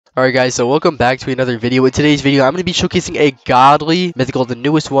Alright guys, so welcome back to another video. In today's video, I'm going to be showcasing a godly mythical, the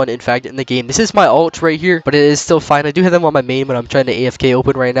newest one in fact in the game. This is my alt right here, but it is still fine. I do have them on my main, but I'm trying to AFK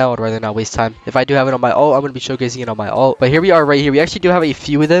open right now. I'd rather not waste time. If I do have it on my alt, I'm going to be showcasing it on my alt. But here we are right here. We actually do have a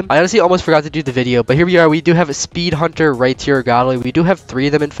few of them. I honestly almost forgot to do the video, but here we are. We do have a speed hunter right here, godly. We do have 3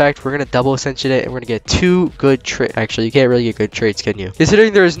 of them in fact. We're going to double ascension it, and we're going to get 2 good traits. Actually, you can't really get good traits, can you?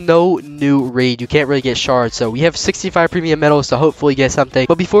 Considering there is no new raid, you can't really get shards. So we have 65 premium metals to hopefully get something.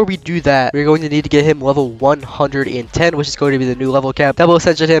 But before we do that, we're going to need to get him level 110, which is going to be the new level cap. Double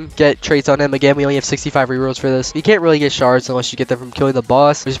ascension him, get traits on him. Again, we only have 65 rerolls for this. You can't really get shards unless you get them from killing the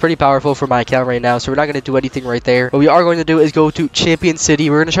boss, which is pretty powerful for my account right now. So we're not going to do anything right there. What we are going to do is go to Champion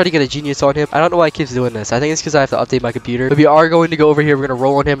City. We're going to try to get a genius on him. I don't know why it keeps doing this. I think it's because I have to update my computer. But we are going to go over here. We're going to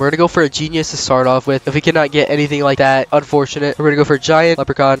roll on him. We're going to go for a genius to start off with. If we cannot get anything like that, unfortunate. We're going to go for Giant,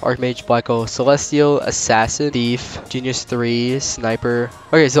 Leprechaun, Archmage, Black Hole, Celestial, Assassin, Thief, Genius 3, Sniper.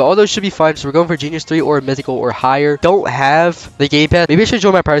 Okay, so all those should be fine. So we're going for Genius 3 or Mythical or higher. Don't have the gamepad. Maybe I should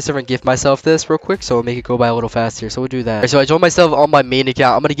join my private server and gift myself this real quick so it'll make it go by a little faster. So we'll do that. Right, so I joined myself on my main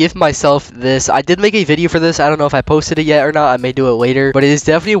account. I'm going to gift myself this. I did make a video for this. I don't know if I posted it yet or not. I may do it later. But it is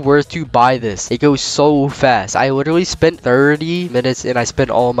definitely worth to buy this. It goes so fast. I literally spent 30 minutes and I spent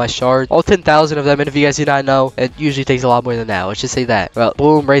all my shards. All 10,000 of them. And if you guys do not know, it usually takes a lot more than that. Let's just say that. Well,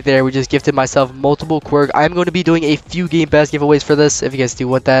 boom, right there. We just gifted myself multiple quirk. I'm going to be doing a few game pass giveaways for this. If you guys do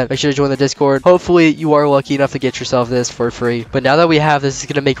want that, make sure to join the Discord. Hopefully you are lucky enough to get yourself this for free. But now that we have this,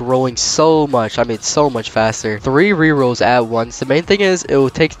 it's going to make rolling so much. I mean, so much faster. 3 rerolls at once. The main thing is it will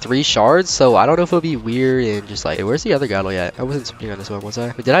take 3 shards. So I don't know if it'll be weird and just like, hey, where's the other godly at? I wasn't spinning on this one, was I?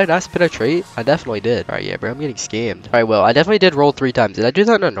 Wait, did I not spin a trait? I definitely did. All right, yeah, bro, I'm getting scammed. All right, well, I definitely did roll 3 times. Did I do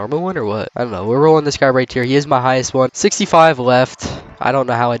that in a normal one or what? I don't know. We're rolling this guy right here. He is my highest one. 65 left. I don't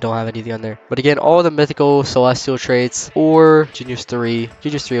know how I don't have anything on there. But again, all the mythical celestial traits or Genius 3.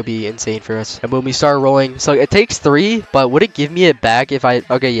 Genius 3 will be insane for us. And when we start rolling, so it takes 3, but would it give me it back if I...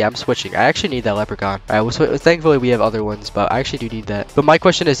 Okay, yeah, I'm switching. I actually need that leprechaun. All right, well, thankfully we have other ones, but I actually do need that. But my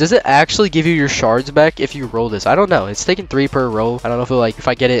question is, does it actually give you your shards back if you roll this? I don't know. It's taking 3 per roll. I don't know if it, like, if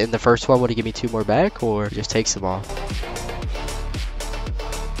I get it in the first one, would it give me 2 more back or it just takes them all?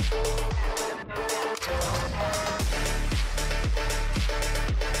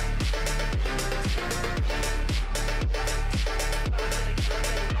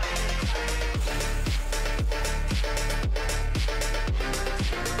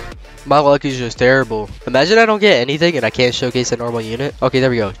 My luck is just terrible. Imagine I don't get anything and I can't showcase a normal unit. Okay, there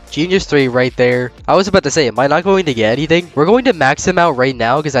we go. Genius 3 right there. I was about to say, am I not going to get anything? We're going to max him out right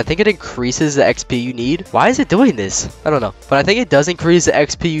now because I think it increases the XP you need. Why is it doing this? I don't know. But I think it does increase the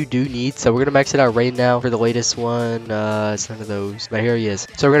XP you do need. So we're going to max it out right now for the latest one. It's none of those. But here he is.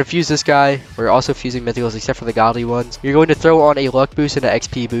 So we're going to fuse this guy. We're also fusing mythicals except for the godly ones. You're going to throw on a luck boost and an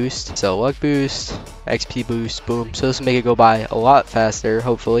XP boost. So luck boost, XP boost, boom. So this will make it go by a lot faster,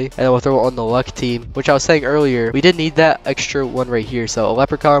 hopefully. And then we'll throw on the luck team, which I was saying earlier, we did need that extra one right here. So a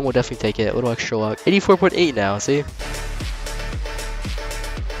leprechaun will definitely take it. A little extra luck. 84.8 now, see?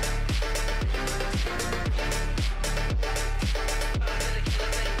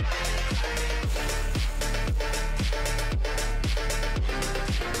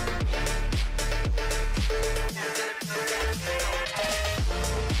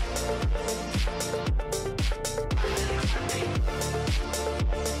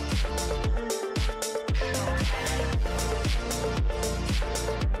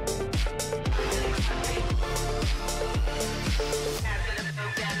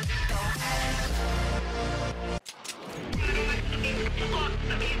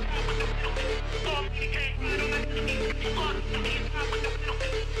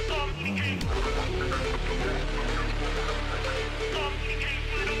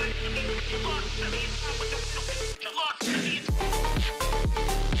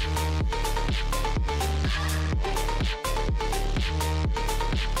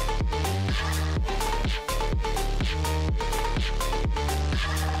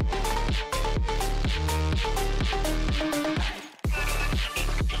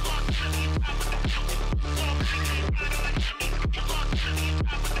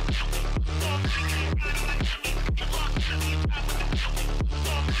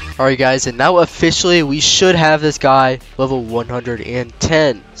 Alright guys, and now officially we should have this guy level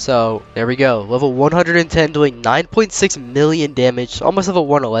 110. So there we go, level 110 doing 9.6 million damage, almost level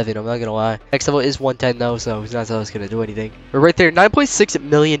 111, I'm not gonna lie. Next level is 110 though, so it's not that it's gonna do anything. But right there, 9.6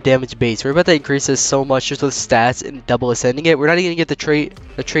 million damage base. We're about to increase this so much just with stats and double ascending it. We're not even gonna get the trait.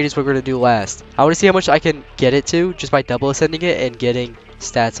 The trait is what we're gonna do last. I want to see how much I can get it to just by double ascending it and getting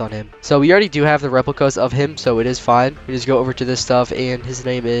stats on him. So we already do have the replicas of him, so it is fine. We just go over to this stuff, and his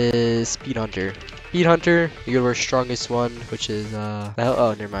name is Speed Hunter. Speed Hunter, you go to our strongest one, which is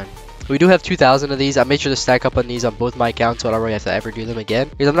oh, never mind. We do have 2,000 of these. I made sure to stack up on these on both my accounts, so I don't really have to ever do them again,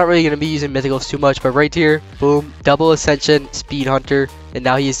 because I'm not really going to be using mythicals too much. But right here, boom, double ascension, Speed Hunter, and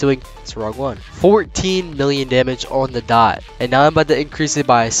now he's doing, it's the wrong one, 14 million damage on the dot. And now I'm about to increase it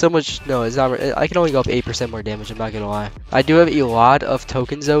by so much. No, it's not. I can only go up 8% more damage, I'm not gonna lie. I do have a lot of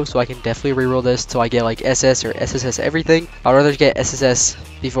tokens though, so I can definitely reroll this till I get like SS or SSS everything. I'd rather get SSS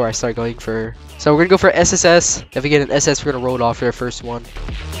before I start going for, so we're gonna go for SSS. If we get an SS, we're gonna roll it off for our first one.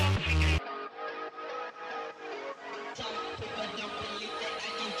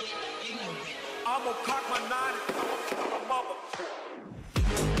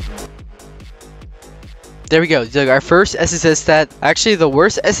 There we go. Like our first SSS stat. Actually, the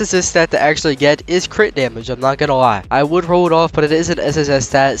worst SSS stat to actually get is crit damage. I'm not gonna lie. I would roll it off, but it is an SSS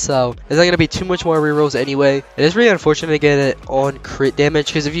stat, so there's not gonna be too much more rerolls anyway. It is really unfortunate to get it on crit damage,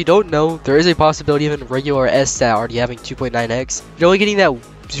 because if you don't know, there is a possibility of a regular S stat already having 2.9x. You're only getting that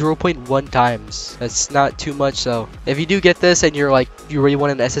 0.1 times. That's not too much. So if you do get this and you're like, you really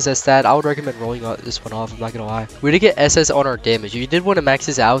want an SSS stat, I would recommend rolling this one off. I'm not gonna lie. We did get SS on our damage. You did want to max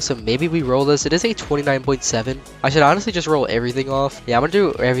this out, so maybe we roll this. It is a 29.7. I should honestly just roll everything off. Yeah, I'm gonna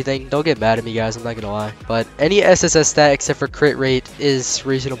do everything. Don't get mad at me, guys. I'm not gonna lie. But any SSS stat except for crit rate is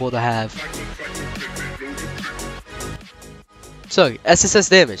reasonable to have. So, SSS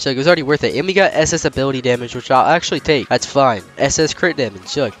damage, like, it was already worth it. And we got SS ability damage, which I'll actually take. That's fine. SS crit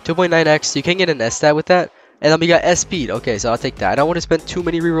damage, look, 2.9x. You can get an S stat with that. And then we got S speed. Okay, so I'll take that. I don't want to spend too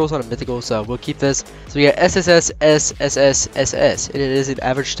many rerolls on a mythical, so we'll keep this. So we got SSS, SSS, SS. And it is an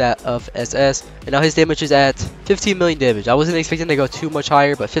average stat of SS. And now his damage is at 15 million damage. I wasn't expecting to go too much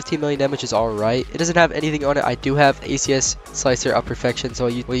higher, but 15 million damage is alright. It doesn't have anything on it. I do have ACS Slicer of Perfection, so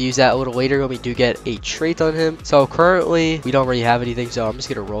we'll use that a little later when we do get a trait on him. So currently, we don't really have anything, so I'm just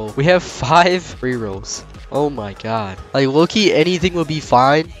going to roll. We have 5 rerolls. Oh my god. Like, low-key, anything will be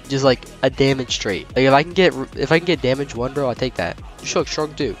fine. Just like a damage trait. Like, if I can get damage 1, bro, I'll take that. Shook,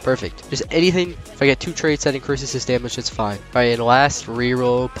 strong 2. Perfect. Just anything. If I get 2 traits that increases his damage, it's fine. Alright, and last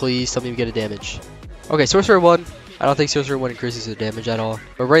reroll, please tell me we get a damage. Okay, Sorcerer 1. I don't think Sorcerer 1 increases the damage at all.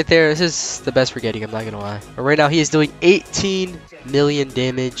 But right there, this is the best we're getting, I'm not gonna lie. But right now, he is doing 18 million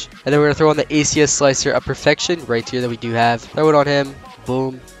damage. And then we're gonna throw on the ACS Slicer of Perfection right here that we do have. Throw it on him.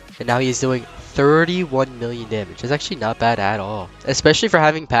 Boom. And now he is doing 31 million damage. It's actually not bad at all, especially for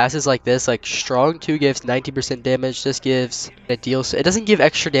having passes like this. Like strong 2 gives 90% damage. This gives, it deals, it doesn't give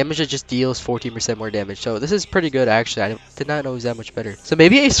extra damage, it just deals 14% more damage. So this is pretty good actually. I did not know it was that much better. So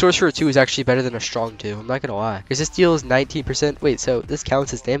maybe a Sorcerer 2 is actually better than a strong 2. I'm not gonna lie, because this deals 19%. Wait, so this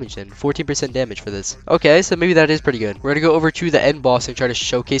counts as damage then. 14% damage for this. Okay, so maybe that is pretty good. We're gonna go over to the end boss and try to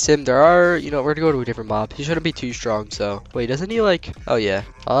showcase him. There are, you know, we're gonna go to a different mob. He shouldn't be too strong. So wait, doesn't he like, oh yeah,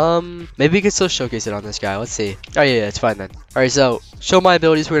 maybe we could still showcase it on this guy. Let's see. Oh yeah, it's fine then. All right, so show my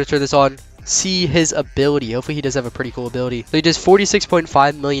abilities. We're gonna turn this on. See his ability. Hopefully he does have a pretty cool ability. So he does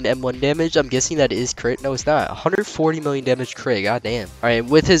 46.5 million M1 damage. I'm guessing that is crit. No, it's not. 140 million damage crit. God damn. All right,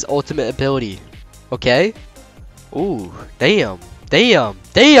 with his ultimate ability. Okay. Ooh, damn, damn,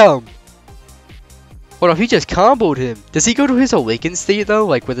 damn. Hold on, he just comboed him. Does he go to his awakened state though,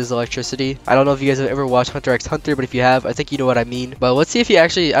 like with his electricity? I don't know if you guys have ever watched Hunter x Hunter, but if you have, I think you know what I mean. But let's see if he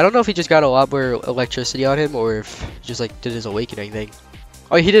actually, I don't know if he just got a lot more electricity on him, or if he just like did his awakening thing.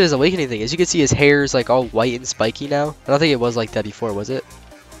 Oh, he did his awakening thing. As you can see, his hair is like all white and spiky now. I don't think it was like that before, was it?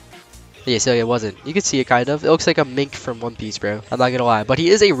 Yeah, so it wasn't. You can see it kind of. It looks like a mink from One Piece, bro. I'm not gonna lie. But he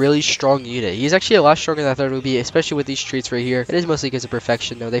is a really strong unit. He's actually a lot stronger than I thought it would be, especially with these traits right here. It is mostly because of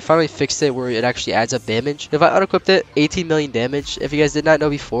perfection, though. They finally fixed it where it actually adds up damage. If I unequipped it, 18 million damage. If you guys did not know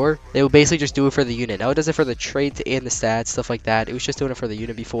before, they would basically just do it for the unit. Now it does it for the trait and the stats, stuff like that. It was just doing it for the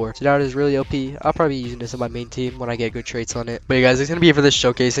unit before. So now it is really OP. I'll probably be using this on my main team when I get good traits on it. But you guys, it's gonna be it for this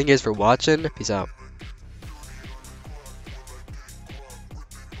showcase. Thank you guys for watching. Peace out.